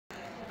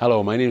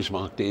Hello, my name is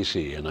Mark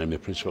Dacey and I'm the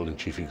Principal and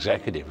Chief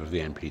Executive of the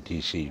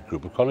NPTC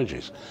Group of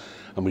Colleges.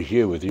 And we're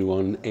here with you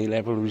on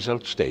A-Level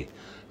Results Day,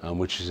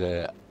 which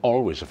is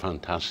always a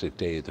fantastic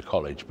day at the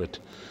college, but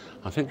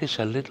I think it's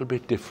a little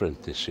bit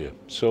different this year.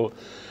 So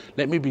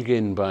let me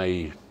begin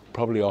by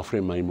probably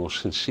offering my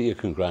most sincere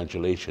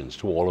congratulations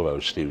to all of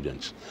our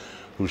students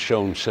who've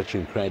shown such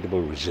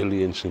incredible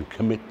resilience and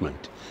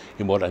commitment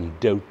in what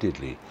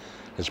undoubtedly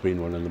has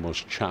been one of the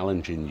most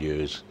challenging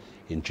years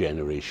in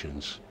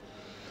generations.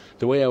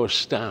 The way our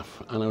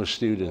staff and our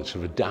students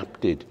have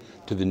adapted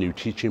to the new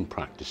teaching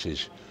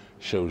practices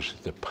shows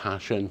the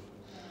passion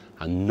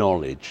and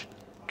knowledge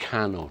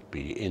cannot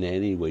be in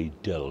any way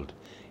dulled,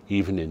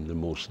 even in the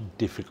most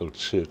difficult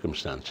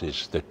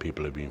circumstances that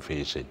people have been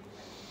facing.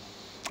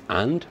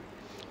 And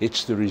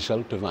it's the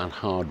result of that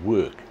hard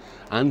work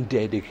and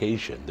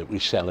dedication that we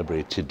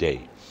celebrate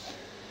today.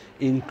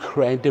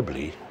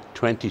 Incredibly,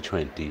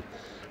 2020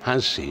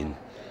 has seen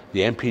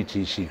the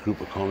NPTC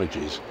Group of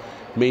Colleges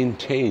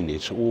maintain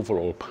its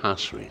overall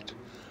pass rate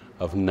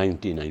of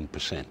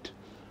 99%,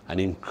 an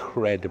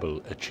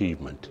incredible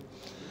achievement,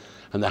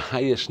 and the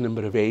highest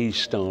number of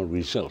A-star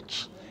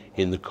results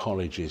in the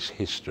college's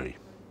history.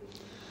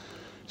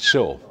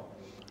 So,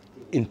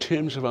 in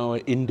terms of our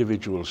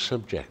individual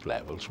subject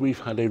levels, we've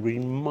had a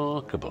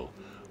remarkable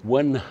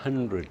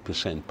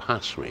 100%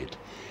 pass rate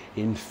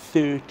in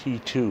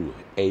 32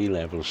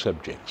 A-level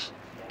subjects.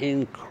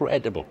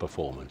 Incredible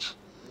performance.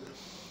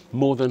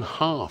 More than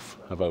half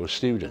of our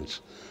students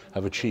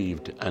have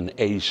achieved an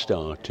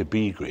A-star to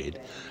B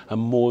grade,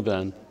 and more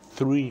than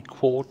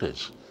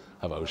 3/4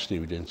 of our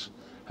students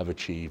have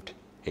achieved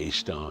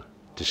A-star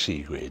to C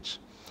grades.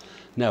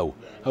 Now,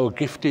 our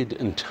gifted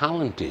and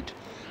talented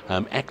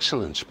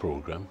excellence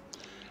program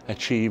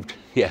achieved,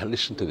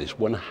 listen to this,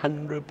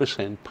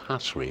 100%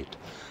 pass rate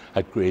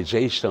at grades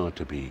A-star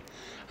to B,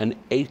 and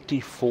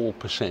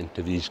 84%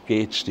 of these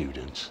GATE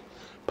students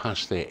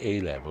passed their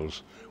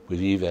A-levels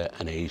with either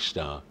an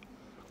A-star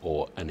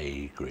or an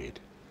A grade.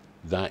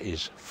 That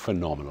is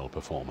phenomenal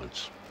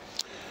performance.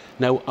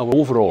 Now, our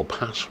overall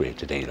pass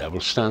rate at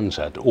A-level stands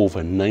at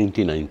over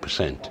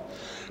 99%,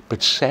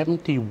 but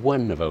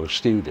 71 of our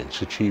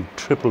students achieved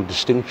triple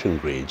distinction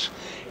grades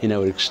in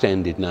our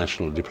extended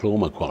national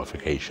diploma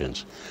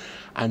qualifications,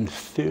 and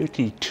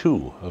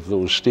 32 of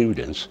those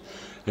students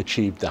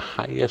achieved the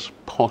highest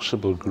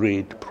possible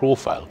grade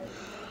profile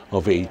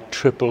of a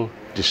triple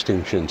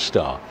distinction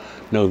star.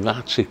 Now,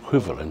 that's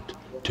equivalent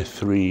to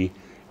 3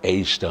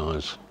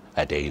 A-stars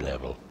at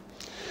A-level.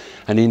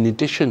 And in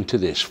addition to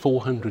this,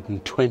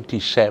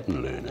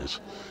 427 learners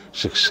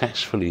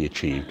successfully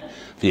achieved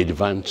the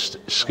Advanced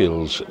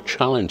Skills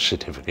Challenge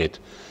Certificate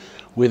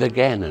with,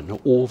 again, an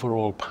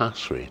overall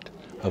pass rate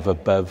of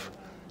above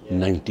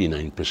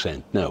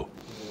 99%. Now,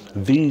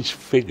 these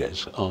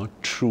figures are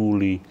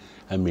truly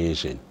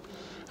amazing,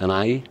 and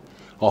I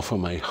offer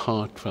my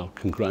heartfelt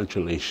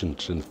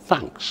congratulations and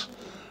thanks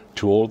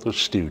to all the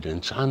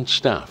students and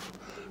staff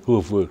who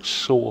have worked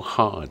so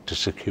hard to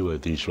secure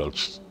these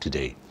results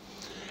today.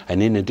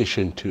 And in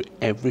addition to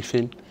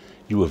everything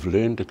you have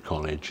learned at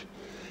college,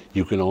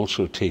 you can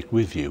also take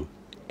with you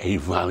a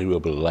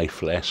valuable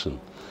life lesson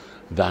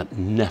that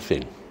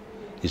nothing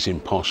is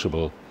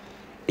impossible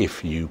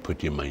if you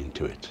put your mind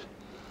to it.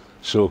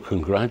 So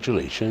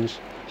congratulations,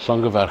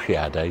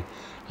 Llongyfarchiadau,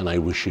 and I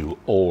wish you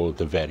all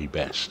the very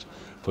best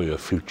for your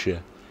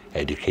future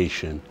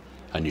education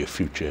and your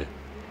future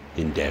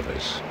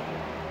endeavours.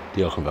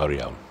 Diolch yn fawr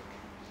iawn.